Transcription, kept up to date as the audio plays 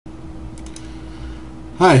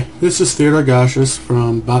Hi, this is Theodore Gashis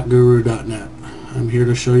from botguru.net. I'm here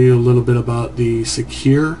to show you a little bit about the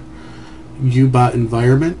secure Ubot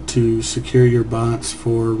environment to secure your bots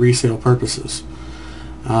for resale purposes.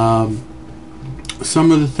 Some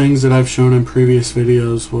of the things that I've shown in previous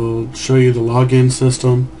videos will show you the login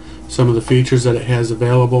system, some of the features that it has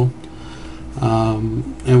available.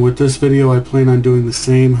 And with this video I plan on doing the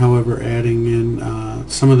same, however adding in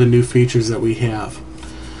some of the new features that we have.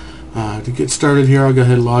 To get started here, I'll go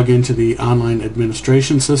ahead and log into the online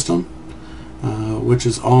administration system, which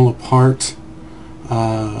is all a part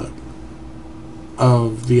of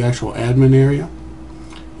the actual admin area.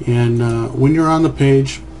 And when you're on the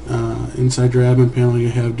page, inside your admin panel, you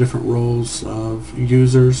have different roles of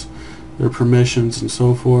users, their permissions, and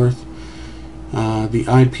so forth. The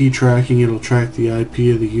IP tracking, it'll track the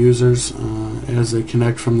IP of the users as they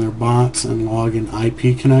connect from their bots and log an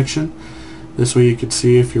IP connection. This way you can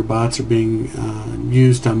see if your bots are being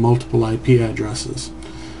used on multiple IP addresses.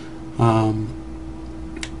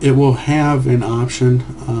 It will have an option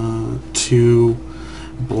to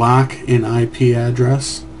block an IP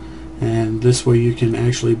address, and this way you can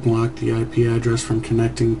actually block the IP address from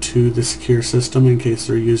connecting to the secure system in case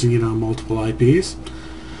they're using it on multiple IPs.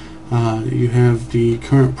 You have the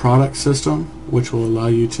current product system, which will allow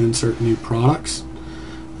you to insert new products.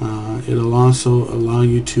 It'll also allow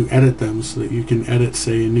you to edit them so that you can edit,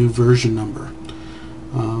 say, a new version number.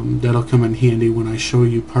 That'll come in handy when I show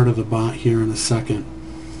you part of the bot here in a second.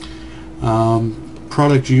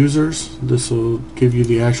 Product users, this will give you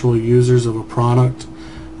the actual users of a product,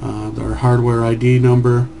 their hardware ID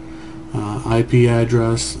number, IP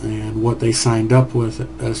address, and what they signed up with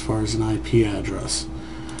as far as an IP address.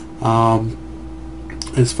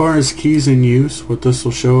 As far as keys in use, what this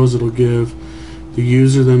will show is it'll give the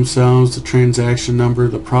user themselves the transaction number,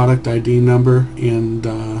 the product ID number, and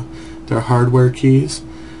their hardware keys.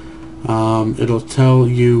 It'll tell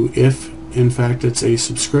you if in fact it's a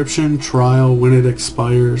subscription, trial, when it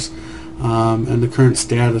expires, and the current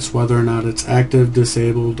status, whether or not it's active,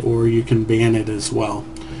 disabled, or you can ban it as well.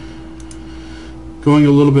 Going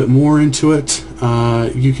a little bit more into it,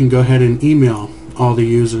 you can go ahead and email all the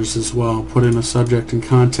users as well. Put in a subject and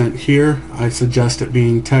content here. I suggest it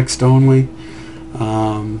being text only.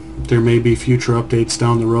 There may be future updates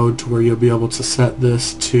down the road to where you'll be able to set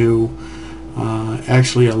this to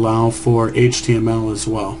actually allow for HTML as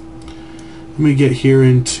well. Let me get here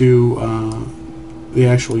into the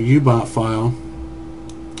actual Ubot file.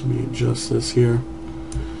 Let me adjust this here.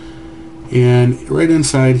 And right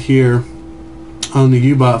inside here on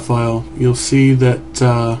the Ubot file, you'll see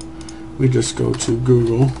that we just go to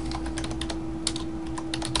Google.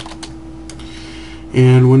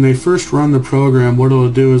 And when they first run the program, what it'll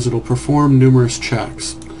do is it'll perform numerous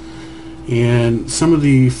checks. And some of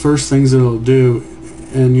the first things that it'll do,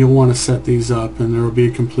 and you'll want to set these up, and there will be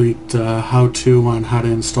a complete how-to on how to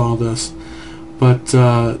install this. But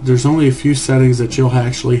there's only a few settings that you'll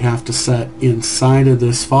actually have to set inside of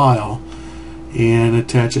this file and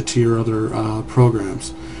attach it to your other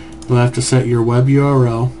programs. You'll have to set your web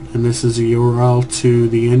URL, and this is a URL to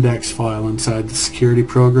the index file inside the security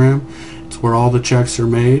program. It's where all the checks are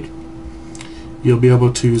made. You'll be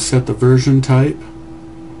able to set the version type.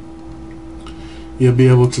 You'll be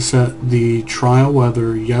able to set the trial,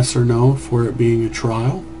 whether yes or no, for it being a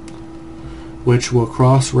trial, which will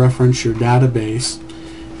cross-reference your database,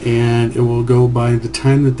 and it will go by the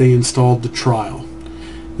time that they installed the trial.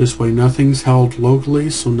 This way nothing's held locally,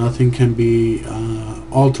 so nothing can be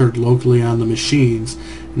altered locally on the machines,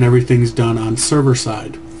 and everything's done on server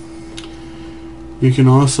side. You can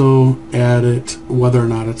also add it whether or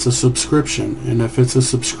not it's a subscription, and if it's a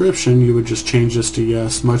subscription you would just change this to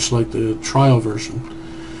yes, much like the trial version.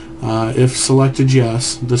 If selected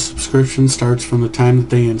yes, the subscription starts from the time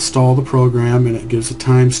that they install the program, and it gives a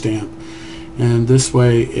timestamp, and this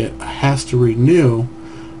way it has to renew.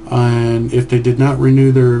 And if they did not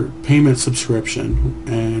renew their payment subscription,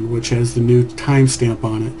 and which has the new timestamp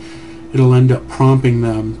on it, it'll end up prompting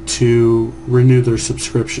them to renew their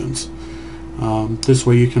subscriptions. This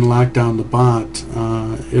way you can lock down the bot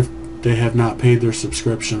if they have not paid their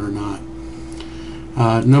subscription or not.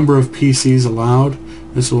 Number of PCs allowed.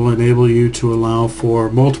 This will enable you to allow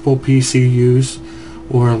for multiple PC use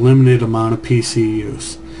or a limited amount of PC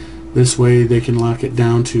use. This way they can lock it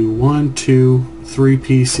down to 1, 2, 3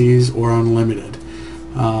 PCs or unlimited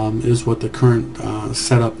is what the current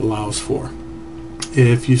setup allows for.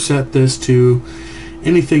 If you set this to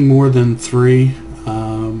anything more than 3,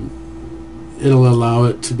 it'll allow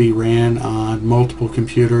it to be ran on multiple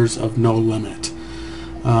computers of no limit.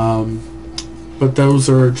 But those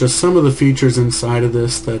are just some of the features inside of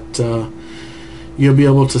this that you'll be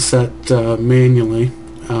able to set manually.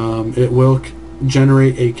 It will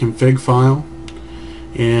generate a config file,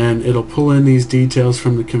 and it'll pull in these details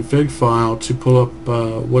from the config file to pull up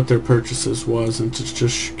what their purchases was. And to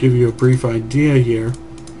just give you a brief idea here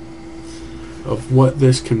of what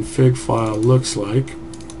this config file looks like,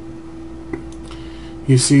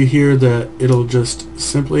 you see here that it'll just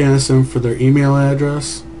simply ask them for their email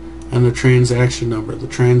address and the transaction number. The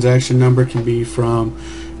transaction number can be from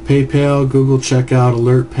PayPal, Google Checkout,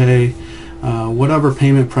 AlertPay, whatever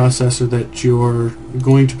payment processor that you're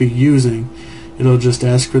going to be using. It'll just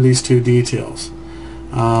ask for these two details.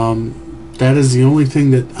 That is the only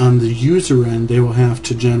thing that on the user end they will have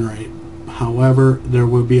to generate. However, there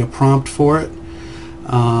will be a prompt for it,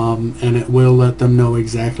 and it will let them know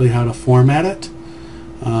exactly how to format it,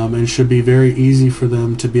 and should be very easy for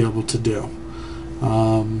them to be able to do.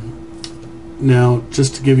 Now,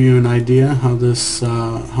 just to give you an idea how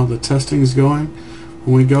the testing is going,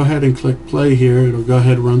 when we go ahead and click play here, it'll go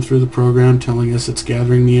ahead and run through the program, telling us it's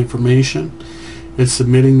gathering the information, it's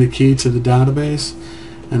submitting the key to the database,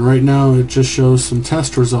 and right now it just shows some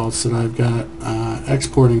test results that I've got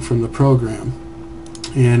exporting from the program.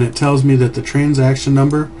 And it tells me that the transaction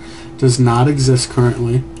number does not exist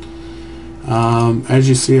currently. As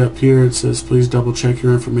you see up here, it says please double check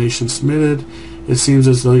your information submitted. It seems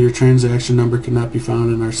as though your transaction number cannot be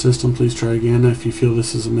found in our system. Please try again. If you feel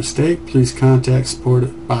this is a mistake, please contact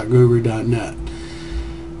support@botguru.net.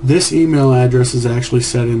 This email address is actually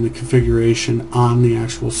set in the configuration on the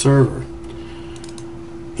actual server.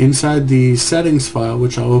 Inside the settings file,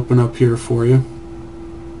 which I'll open up here for you,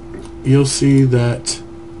 you'll see that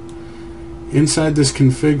inside this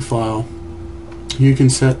config file you can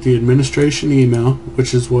set the administration email,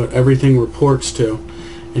 which is what everything reports to,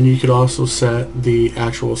 and you could also set the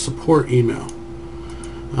actual support email.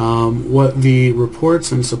 What the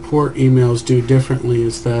reports and support emails do differently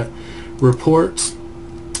is that reports,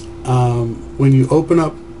 when you open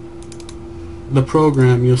up the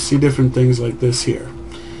program, you'll see different things like this here.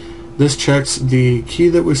 This checks the key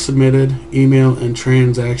that was submitted, email, and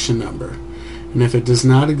transaction number. And if it does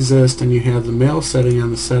not exist and you have the mail setting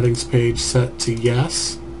on the settings page set to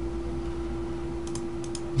yes,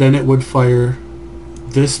 then it would fire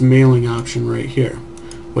this mailing option right here,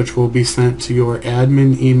 which will be sent to your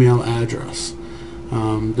admin email address.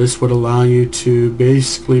 This would allow you to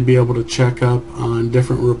basically be able to check up on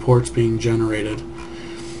different reports being generated.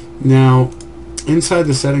 Now, inside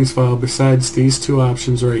the settings file, besides these two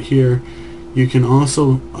options right here, you can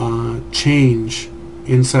also change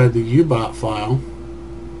inside the Ubot file.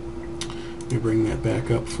 Let me bring that back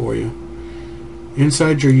up for you.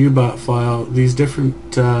 Inside your Ubot file, these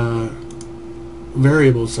different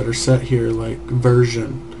variables that are set here, like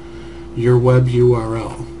version, your web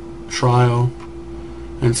URL, trial,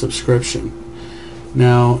 and subscription.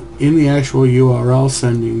 Now, in the actual URL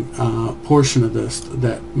sending portion of this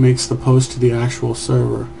that makes the post to the actual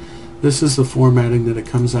server, this is the formatting that it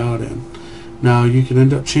comes out in. Now, you can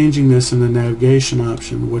end up changing this in the navigation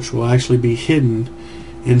option, which will actually be hidden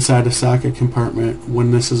inside a socket compartment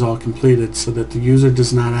when this is all completed, so that the user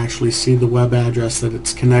does not actually see the web address that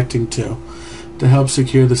it's connecting to help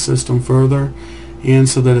secure the system further, and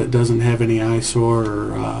so that it doesn't have any eyesore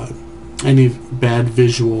or any bad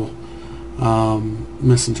visual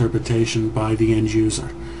misinterpretation by the end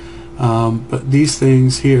user. But these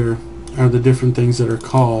things here are the different things that are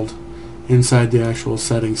called inside the actual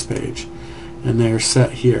settings page, and they're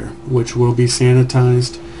set here, which will be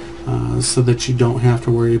sanitized so that you don't have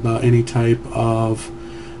to worry about any type of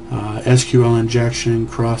SQL injection,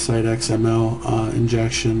 cross-site XML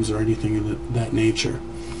injections, or anything of that nature.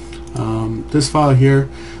 This file here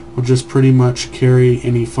will just pretty much carry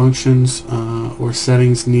any functions or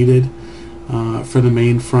settings needed for the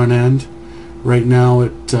main front end. Right now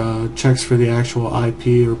it checks for the actual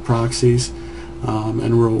IP or proxies,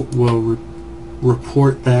 and will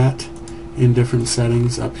report that in different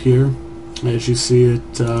settings up here. As you see,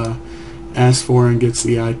 it asks for and gets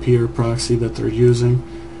the IP or proxy that they're using.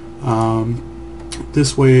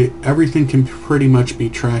 This way everything can pretty much be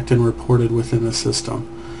tracked and reported within the system.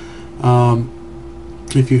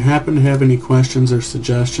 If you happen to have any questions or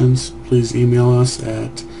suggestions, please email us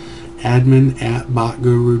at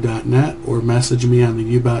admin@botguru.net or message me on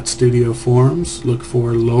the Ubot Studio forums. Look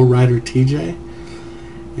for Lowrider TJ,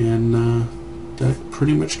 and that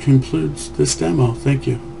pretty much concludes this demo. Thank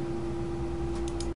you.